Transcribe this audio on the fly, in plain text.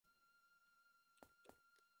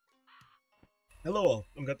Hello all,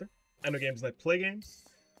 I'm Gunther. I know games and I play games,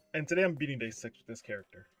 and today I'm beating day 6 with this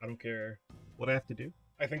character. I don't care what I have to do.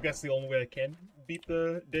 I think that's the only way I can beat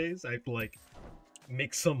the days. I have to like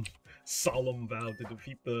make some solemn vow to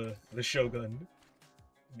defeat the Shogun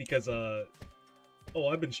because oh,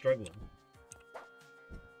 I've been struggling.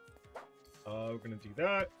 We're gonna do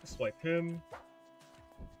that. Swipe him.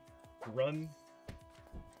 Run.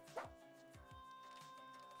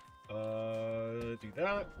 Do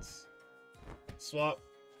that. Swap.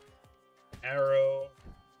 Arrow.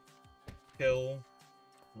 Kill.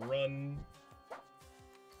 Run.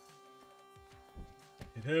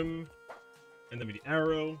 Hit him. And then we do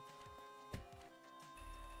arrow.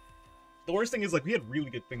 The worst thing is, like, we had really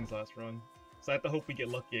good things last run. So I have to hope we get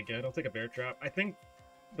lucky again. I'll take a bear trap. I think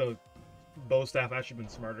the bow staff actually been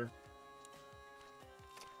smarter.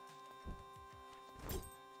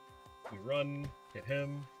 We run. Hit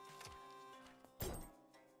him.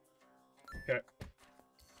 Okay.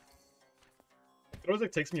 It always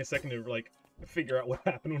like takes me a second to like figure out what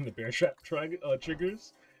happened when the bear trap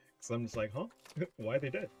triggers. Cause I'm just like, huh? Why are they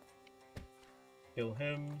dead? Kill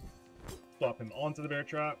him. Flop him onto the bear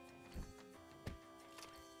trap.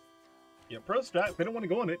 Yeah, pro strat. If they don't want to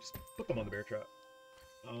go on it, just put them on the bear trap.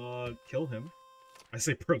 Kill him. I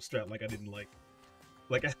say pro strat like I didn't like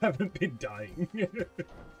I haven't been dying.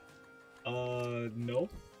 No.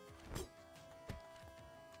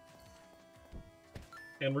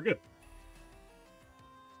 And we're good.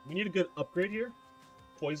 We need a good upgrade here.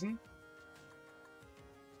 Poison.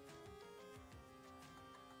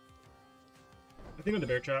 I think on the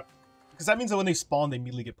bear trap. Because that means that when they spawn, they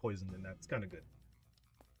immediately get poisoned, and that's kind of good.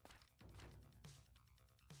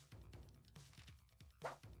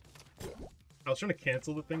 I was trying to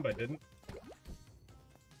cancel the thing, but I didn't.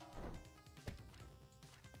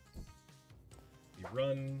 We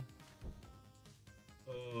run.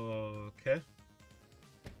 Okay.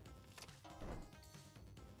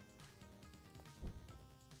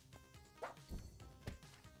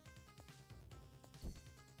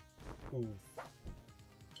 Ooh.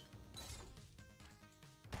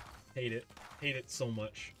 Hate it. Hate it so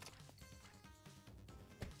much.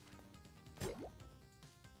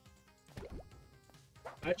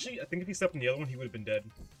 Actually, I think if he stepped in the other one, he would have been dead.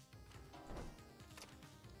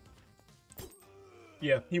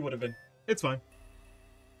 Yeah, he would have been. It's fine.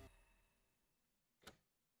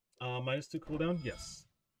 -2 cooldown? Yes.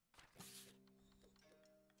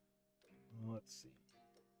 Let's see.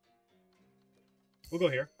 We'll go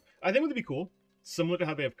here. I think what would be cool, similar to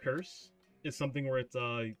how they have Curse, is something where it's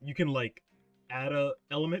you can like add a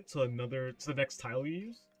element to the next tile you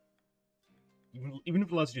use. Even if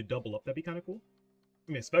it allows you to double up, that'd be kind of cool.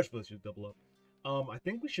 I mean, especially if it allows you to double up. I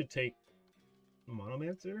think we should take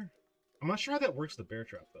Monomancer. I'm not sure how that works the bear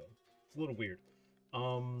trap though. It's a little weird.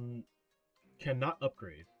 Cannot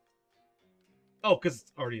upgrade. Oh, because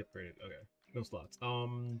it's already upgraded. Okay. No slots.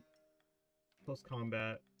 Close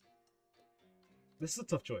combat. This is a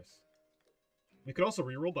tough choice. We could also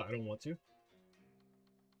reroll, but I don't want to.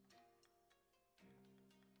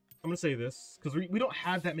 I'm gonna say this, because we don't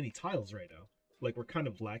have that many tiles right now. Like, we're kind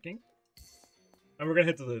of lacking. And we're gonna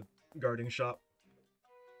head to the guarding shop.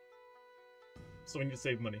 So we need to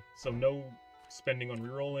save money. So no spending on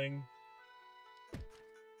rerolling.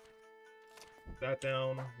 Put that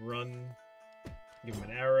down. Run. Give him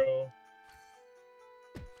an arrow.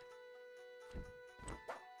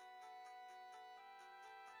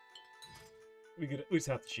 We just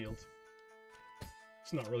have to shield.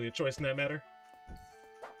 It's not really a choice in that matter.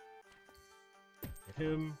 Hit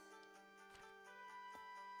him.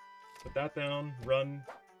 Put that down. Run.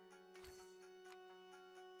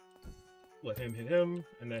 Let him hit him,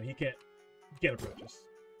 and then he can't approach us.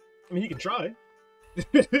 I mean, he can try.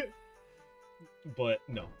 But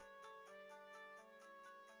no.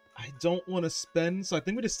 I don't want to spend, so I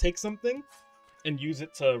think we just take something and use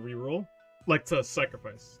it to reroll. Like, to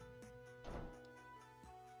sacrifice.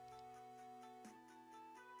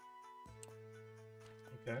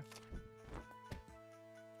 Okay.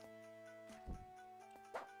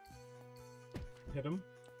 Hit him.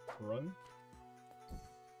 Run.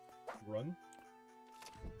 Run.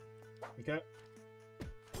 Okay.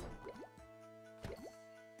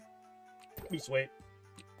 We just wait.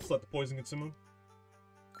 Just let the poison consume him.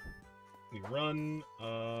 We run.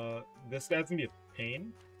 This guy's gonna be a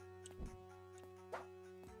pain.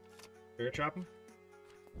 Bear trap him.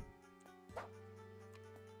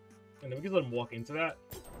 And then we can let him walk into that.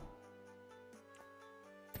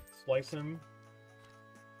 Slice him.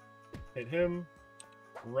 Hit him.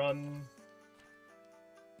 Run.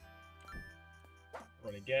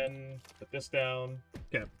 Run again. Put this down.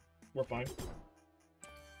 Okay, we're fine.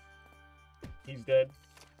 He's dead.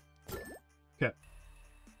 Okay.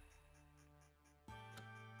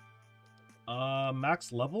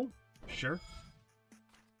 Max level? Sure.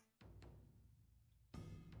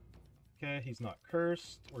 Okay, he's not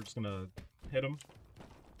cursed. We're just gonna hit him.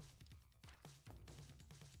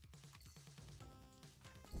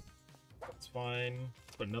 That's fine.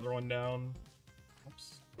 Put another one down.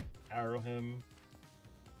 Oops. Arrow him.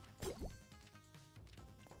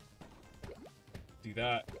 Do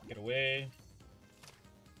that. Get away.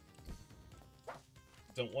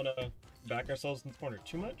 Don't want to back ourselves in the corner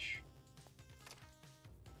too much.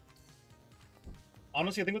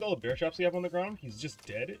 Honestly, I think with all the bear traps we have on the ground, he's just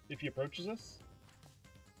dead if he approaches us.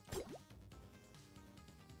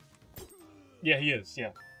 Yeah, he is,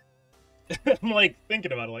 yeah. I'm like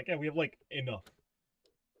thinking about it, like, yeah, we have like enough.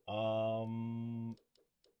 I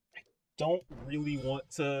don't really want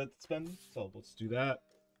to spend, so let's do that.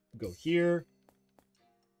 Go here.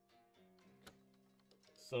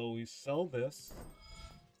 So we sell this.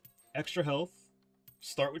 Extra health.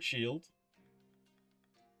 Start with shield.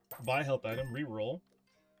 Buy health item, reroll.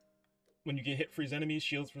 When you get hit, freeze enemies,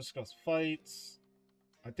 shields for discuss fights.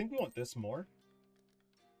 I think we want this more.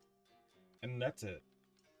 And that's it.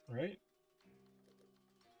 Right?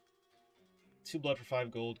 2 blood for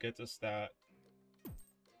 5 gold gets us that.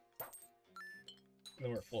 And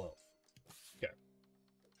then we're at full health. Okay.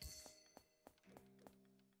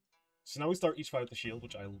 So now we start each fight with the shield,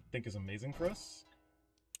 which I think is amazing for us.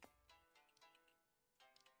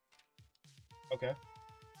 Okay.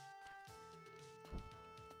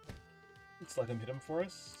 Let's let him hit him for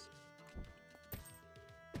us.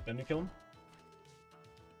 Then we kill him.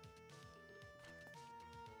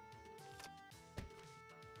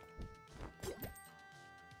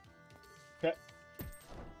 Okay.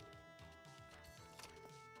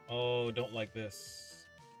 Oh, don't like this.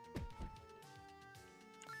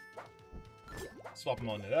 Swap him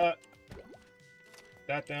onto that.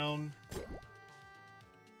 That down.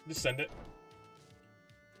 Just send it.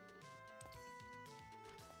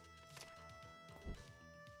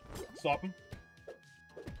 Swap him.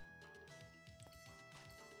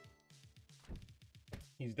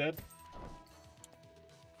 He's dead.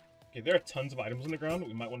 Okay, there are tons of items on the ground that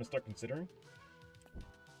we might want to start considering.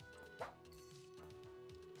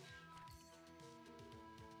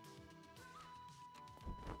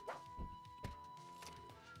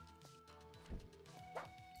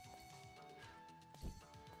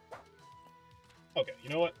 Okay, you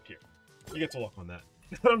know what? Here. You get to walk on that.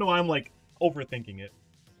 I don't know why I'm, like, overthinking it.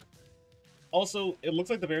 Also, it looks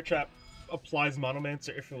like the bear trap applies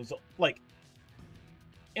Monomancer if it was, like,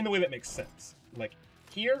 in the way that makes sense. Like,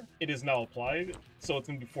 here, it is now applied, so it's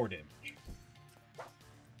going to be 4 damage.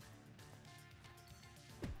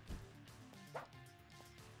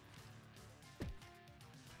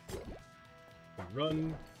 We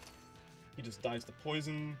run. He just dies to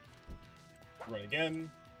poison. Run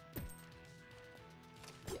again.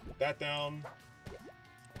 Put that down.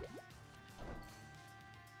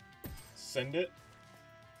 Send it.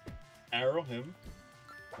 Arrow him.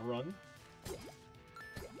 Run.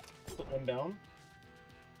 Put one down.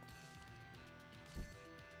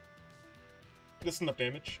 This is enough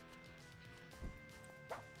damage.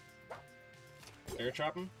 Bear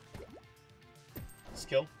trap him. Just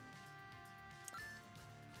kill.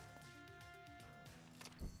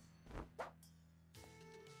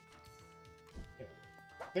 Okay.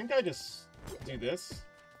 I think I just do this.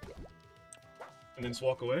 And then just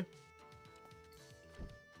walk away.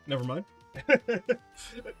 Never mind.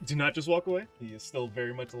 Do not just walk away. He is still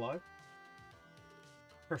very much alive.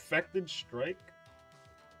 Perfected Strike.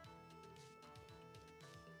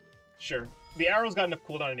 Sure. The arrow's got enough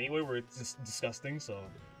cooldown anyway where it's just disgusting, so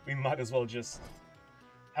we might as well just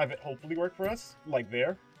have it hopefully work for us. Like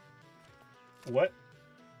there. What?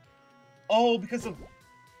 Oh, because of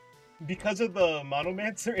the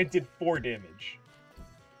Monomancer, it did 4 damage.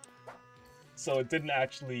 So it didn't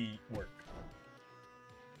actually work.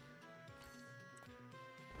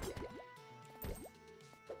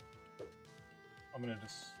 I'm gonna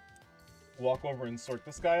just walk over and sort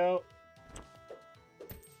this guy out.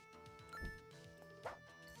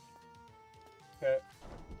 Okay.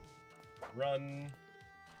 Run.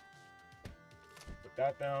 Put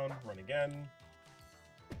that down. Run again.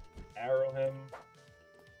 Arrow him.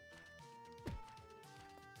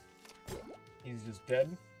 He's just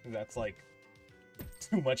dead. That's like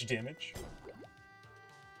too much damage.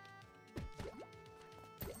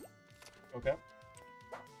 Okay.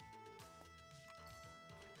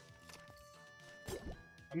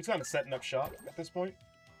 I'm just kind of setting up shop at this point.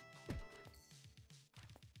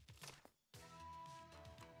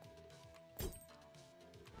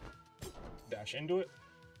 dash into it.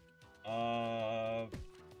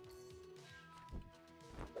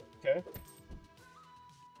 Okay.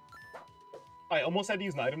 I almost had to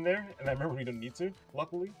use an item there, and I remember we didn't need to,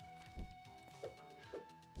 luckily.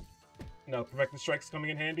 Now, Perfected Strike's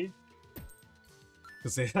coming in handy.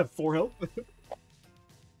 Because they have 4 health.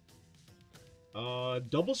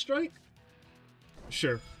 Double Strike?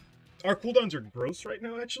 Sure. Our cooldowns are gross right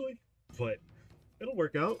now, actually. But it'll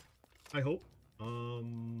work out, I hope.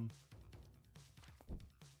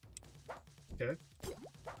 Okay.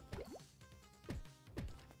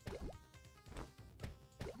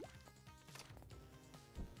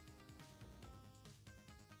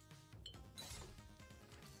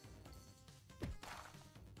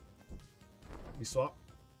 We swap.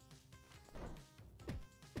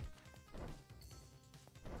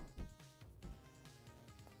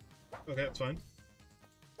 Okay, that's fine.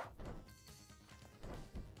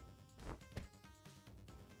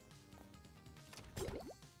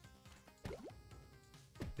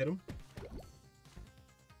 Hit him.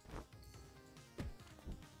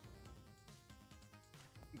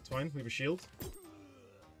 It's fine, we have a shield.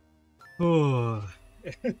 Oh.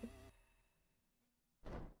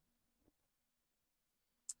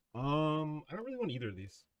 I don't really want either of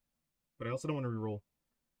these. But I also don't want to reroll.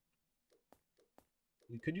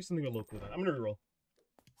 We could use something with low cooldown. I'm gonna reroll.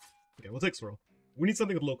 Okay, we'll take Swirl. We need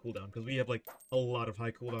something with low cooldown, because we have, like, a lot of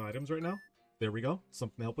high cooldown items right now. There we go.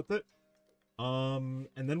 Something to help with it. And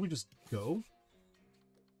then we just go.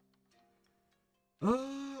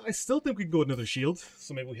 I still think we can go another shield,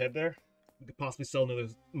 so maybe we head there. We could possibly sell another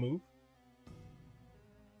move.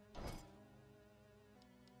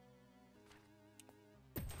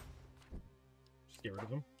 Just get rid of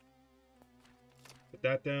him. Put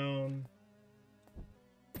that down.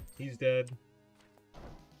 He's dead.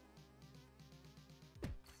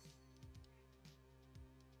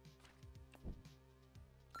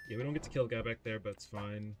 Yeah, we don't get to kill a guy back there, but it's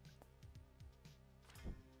fine.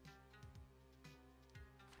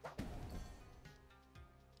 I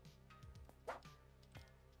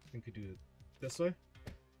think we do it this way.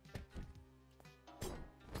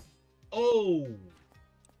 Oh!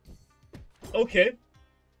 Okay.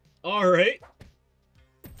 Alright.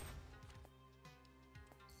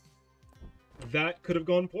 That could have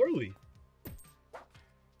gone poorly.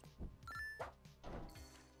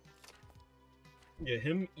 Yeah,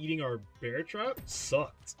 him eating our bear trap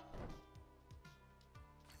sucked.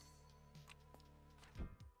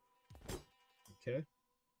 Okay.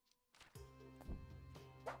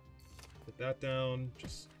 Put that down.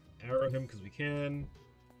 Just arrow him because we can.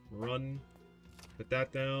 Run. Put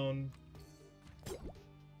that down.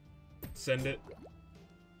 Send it.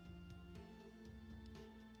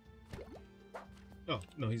 Oh,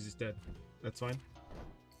 no, he's just dead. That's fine.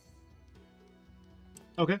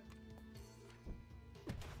 Okay.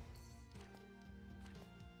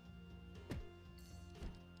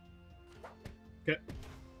 Okay.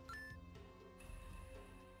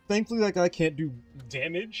 Thankfully, that guy can't do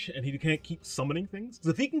damage, and he can't keep summoning things.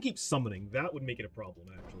 Because if he can keep summoning, that would make it a problem,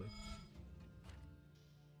 actually.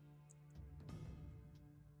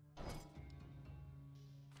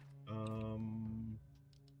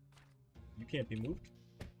 You can't be moved.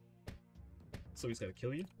 So he's gotta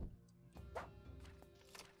kill you.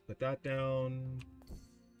 Put that down.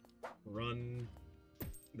 Run.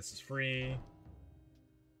 This is free.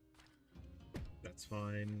 That's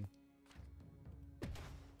fine.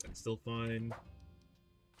 That's still fine.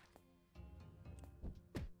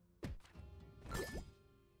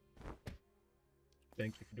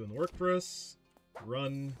 Thank you for doing the work for us.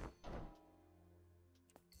 Run.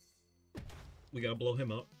 We gotta blow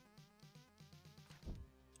him up.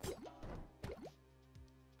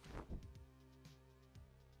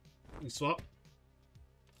 We swap.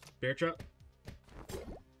 Bear trap.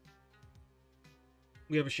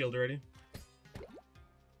 We have a shield already.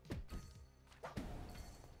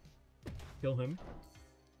 Kill him.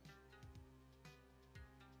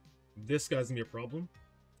 This guy's gonna be a problem.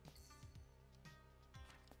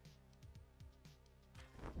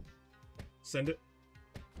 Send it.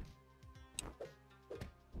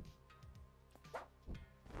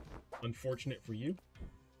 Unfortunate for you.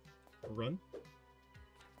 Run.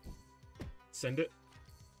 Send it.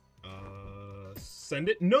 Send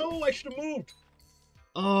it. No, I should have moved.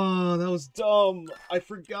 Oh, that was dumb. I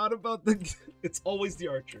forgot about the... It's always the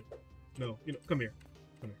archer. No, you know, come here.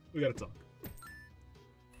 Come here. We gotta talk.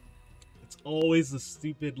 It's always the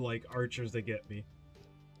stupid, like, archers that get me.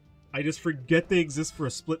 I just forget they exist for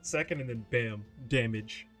a split second and then bam,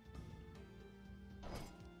 damage.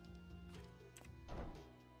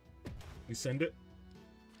 We send it.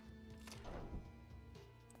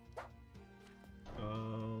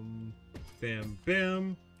 Bam,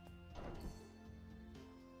 bam.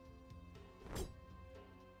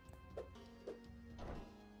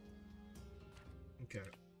 Okay.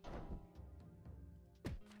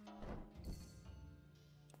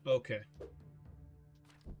 Okay.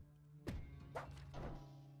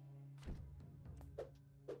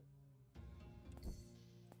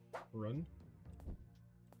 Run.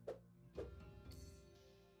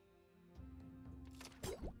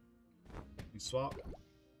 You swap.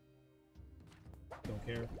 Don't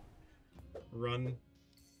care. Run.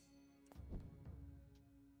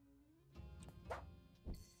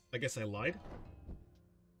 I guess I lied.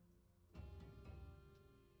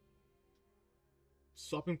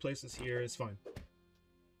 Swapping places here is fine.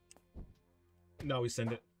 Now we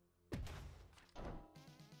send it.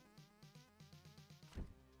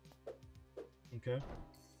 Okay.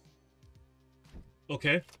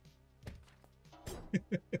 Okay.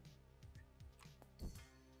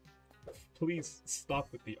 Please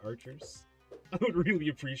stop with the archers. I would really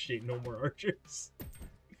appreciate no more archers.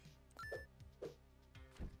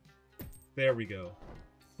 There we go.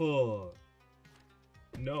 Oh.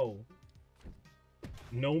 No.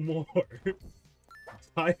 No more. I'm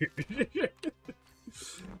tired.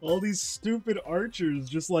 All these stupid archers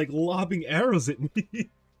just like lobbing arrows at me.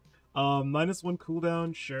 -1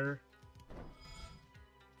 cooldown, sure.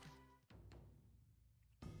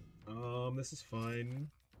 This is fine.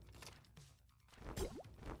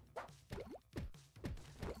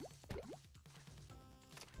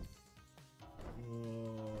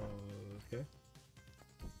 Okay.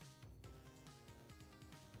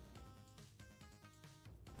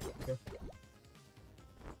 Okay.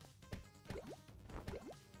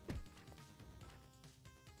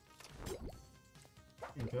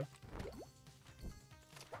 Okay.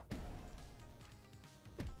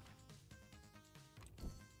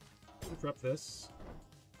 Drop this.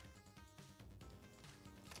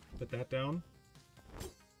 Put that down.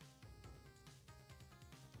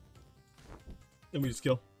 And we just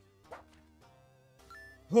kill.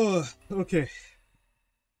 Okay.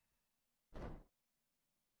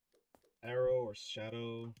 Arrow or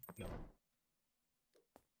shadow? No.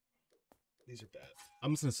 These are bad.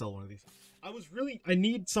 I'm just gonna sell one of these. I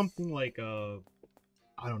need something like, I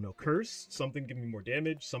don't know, curse? Something give me more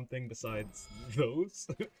damage? Something besides those?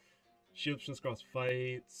 Shields just cross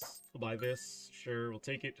fights. We'll buy this. Sure, we'll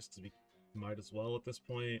take it just to be... Might as well at this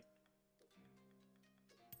point.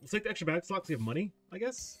 Let's take the extra bag slots. We have money, I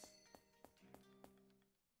guess?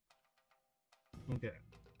 Okay.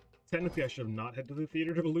 Technically, I should have not head to the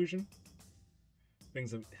Theater of Illusion.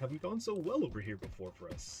 Things haven't gone so well over here before for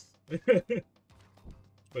us.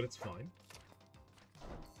 But it's fine.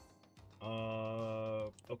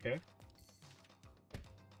 Okay.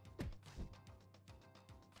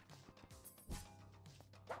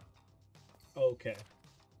 Okay.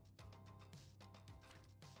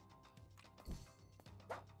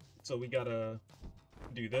 So we gotta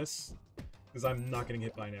do this, because I'm not getting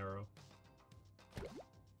hit by an arrow.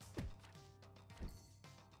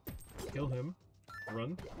 Kill him.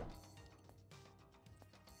 Run.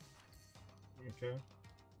 Okay.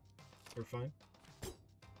 We're fine.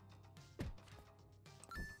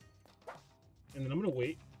 And then I'm gonna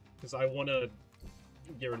wait, because I want to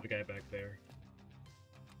get rid of the guy back there.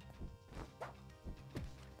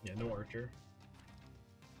 Yeah, no archer.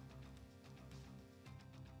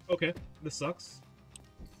 Okay, this sucks.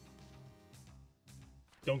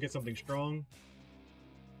 Don't get something strong.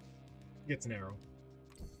 Gets an arrow.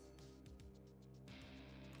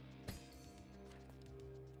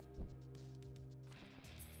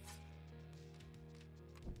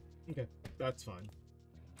 Okay, that's fine.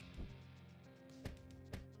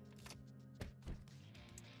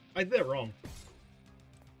 I did that wrong.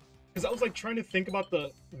 Because I was like trying to think about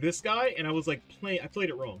this guy, and I was like I played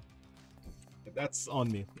it wrong. That's on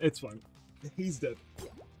me. It's fine. He's dead.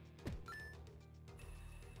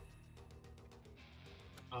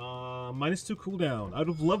 -2 cooldown. I'd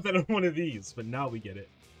have loved that on one of these, but now we get it.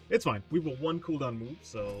 It's fine. We have a 1 cooldown move,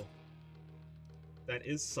 so that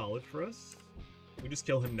is solid for us. We just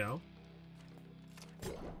kill him now.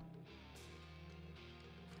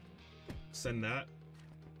 Send that.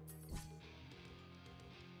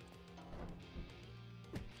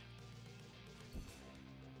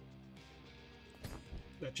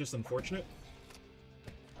 That's just unfortunate.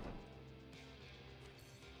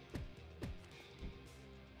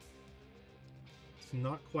 It's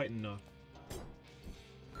not quite enough.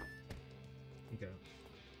 Okay.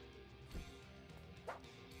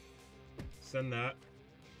 Send that.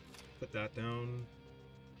 Put that down.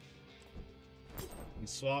 And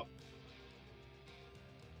swap.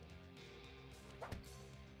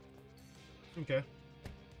 Okay.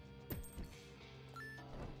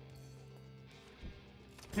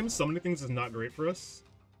 Him summoning things is not great for us,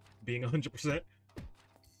 being 100%.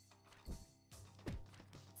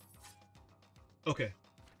 Okay.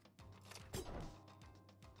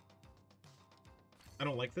 I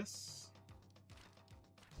don't like this.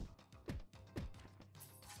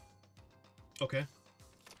 Okay.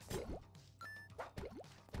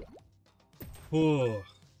 Oh.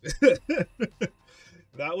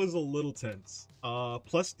 That was a little tense.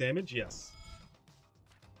 Plus damage, yes.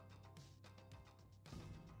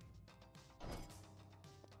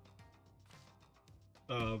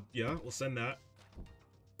 Yeah, we'll send that.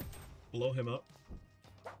 Blow him up.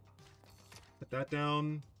 Put that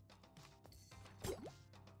down.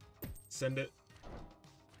 Send it.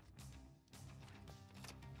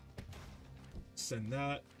 Send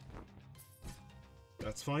that.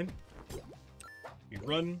 That's fine. We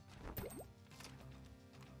run.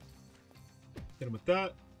 Hit him with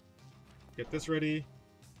that. Get this ready.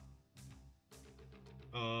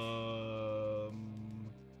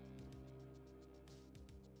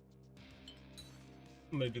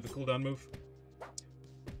 I'm gonna do the cooldown move.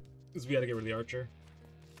 Because we gotta get rid of the archer.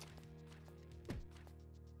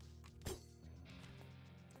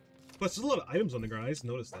 Plus, there's a lot of items on the ground. I just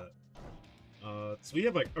noticed that. So we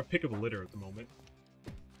have like our pick of the litter at the moment.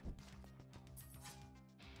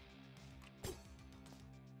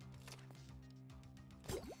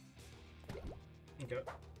 Okay.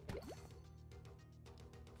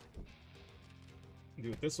 Do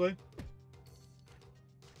it this way.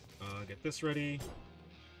 Get this ready.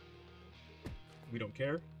 We don't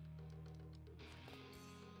care.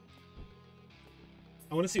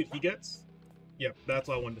 I want to see what he gets. Yep, that's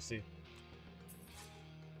what I wanted to see.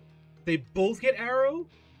 They both get arrow?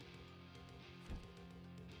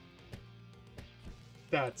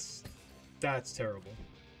 That's terrible.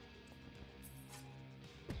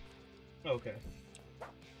 Okay.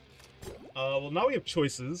 Well, now we have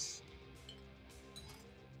choices.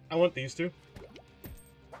 I want these two.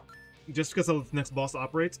 Just because how the next boss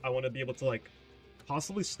operates, I want to be able to, like,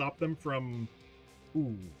 possibly stop them from...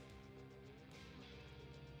 Ooh.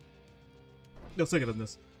 No, second on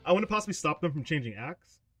this. I want to possibly stop them from changing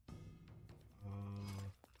axe.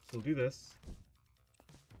 So we'll do this.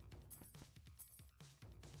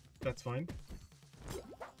 That's fine.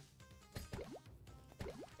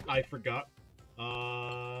 I forgot.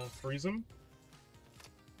 Freeze him.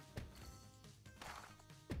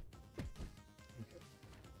 Okay.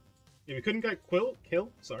 Yeah, we couldn't get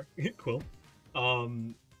kill, sorry, Quill.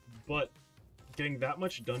 But getting that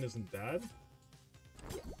much done isn't bad.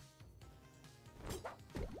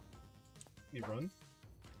 You run.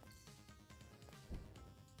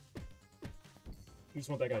 You just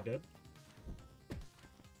want that guy dead.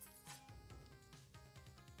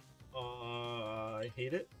 I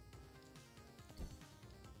hate it.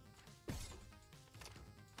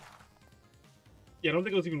 Yeah, I don't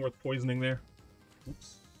think it was even worth poisoning there.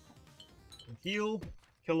 Oops. Heal.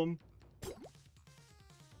 Kill him.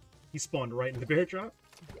 He spawned right in the bear trap.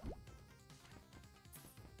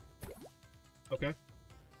 Okay.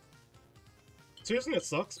 So here's the thing that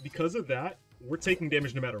sucks. Because of that, we're taking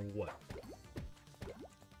damage no matter what.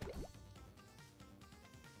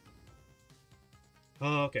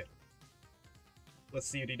 Okay. Let's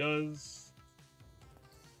see what he does.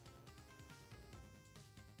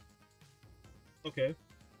 Okay.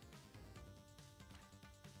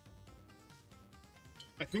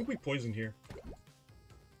 I think we poison here.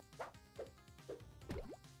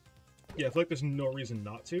 Yeah, I feel like there's no reason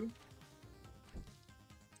not to.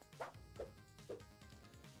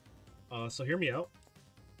 So hear me out.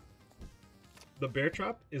 The bear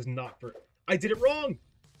trap is not for... I did it wrong!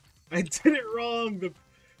 I did it wrong!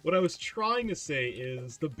 What I was trying to say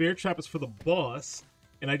is the bear trap is for the boss,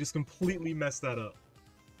 and I just completely messed that up.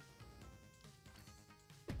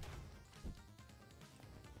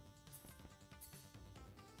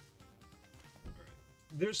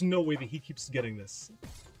 There's no way that he keeps getting this.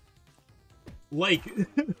 Like,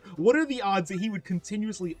 what are the odds that he would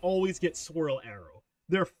continuously always get Swirl Arrow?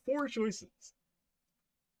 There are 4 choices.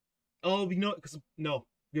 Oh, you know, because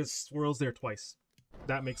Swirl's there twice.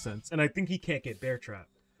 That makes sense. And I think he can't get Bear Trap.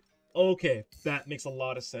 Okay, that makes a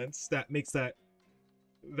lot of sense. That makes that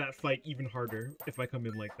fight even harder if I come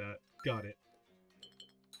in like that. Got it.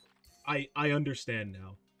 I understand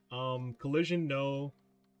now. Collision, no.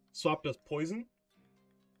 Swap does poison.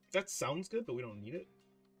 That sounds good, but we don't need it.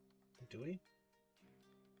 Do we?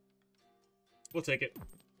 We'll take it.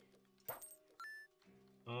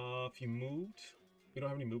 If you moved, we don't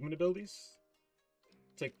have any movement abilities.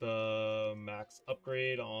 Take the max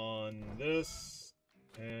upgrade on this.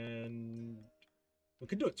 And we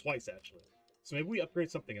could do it twice, actually. So maybe we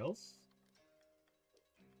upgrade something else?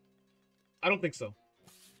 I don't think so.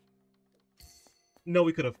 No,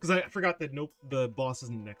 we could have, because I forgot that nope, the boss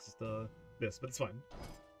isn't next to this, but it's fine.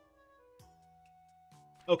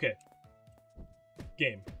 Okay.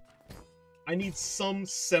 Game. I need some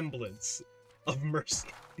semblance of mercy.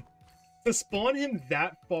 To spawn him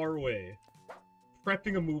that far away,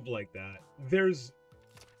 prepping a move like that, there's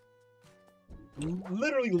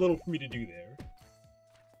literally little for me to do there.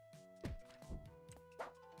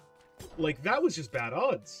 Like, that was just bad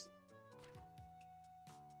odds.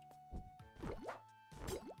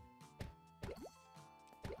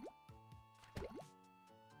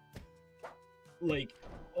 Like,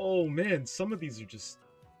 oh man, some of these are just...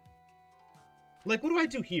 Like, what do I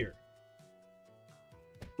do here?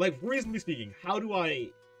 Like, reasonably speaking, how do I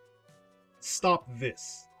stop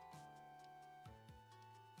this?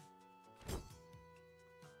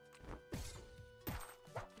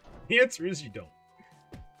 The answer is you don't.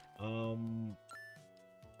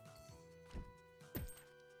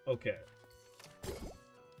 Okay.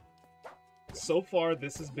 So far,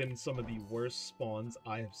 this has been some of the worst spawns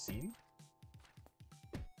I have seen.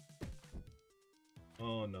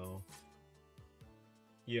 Oh no.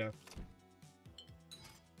 Yeah.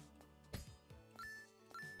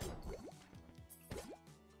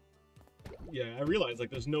 Yeah, I realized, like,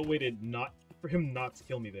 there's no way to not... for him not to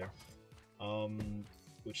kill me there.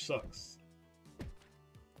 Which sucks.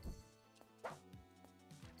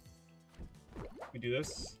 We do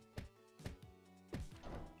this.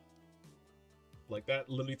 Like, that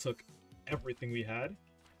literally took everything we had.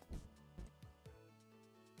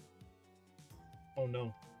 Oh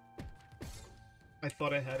no. I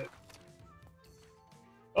thought I had it.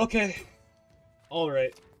 Okay.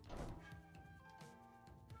 Alright.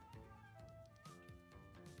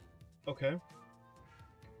 Okay.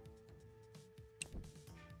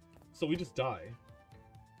 So we just die.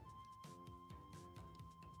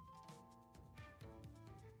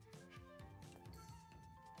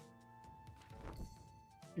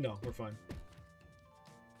 No, we're fine.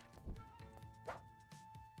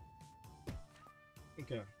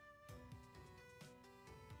 Okay.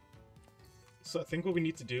 So I think what we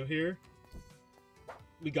need to do here,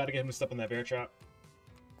 we gotta get him to step on that bear trap.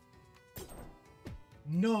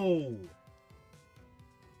 No!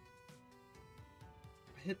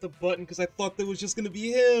 I hit the button because I thought that was just gonna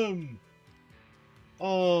be him!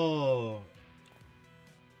 Oh.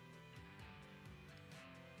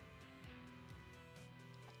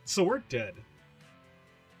 So we're dead.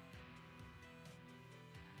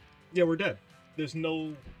 Yeah, we're dead. There's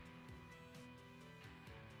no...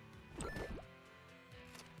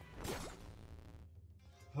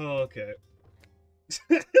 Okay.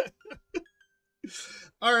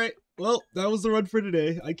 Alright, well, that was the run for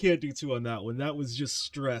today. I can't do two on that one. That was just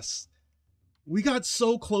stress. We got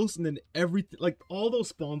so close and then everything... Like, all those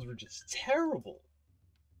spawns were just terrible.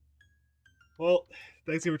 Well,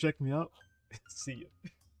 thanks for checking me out. See you.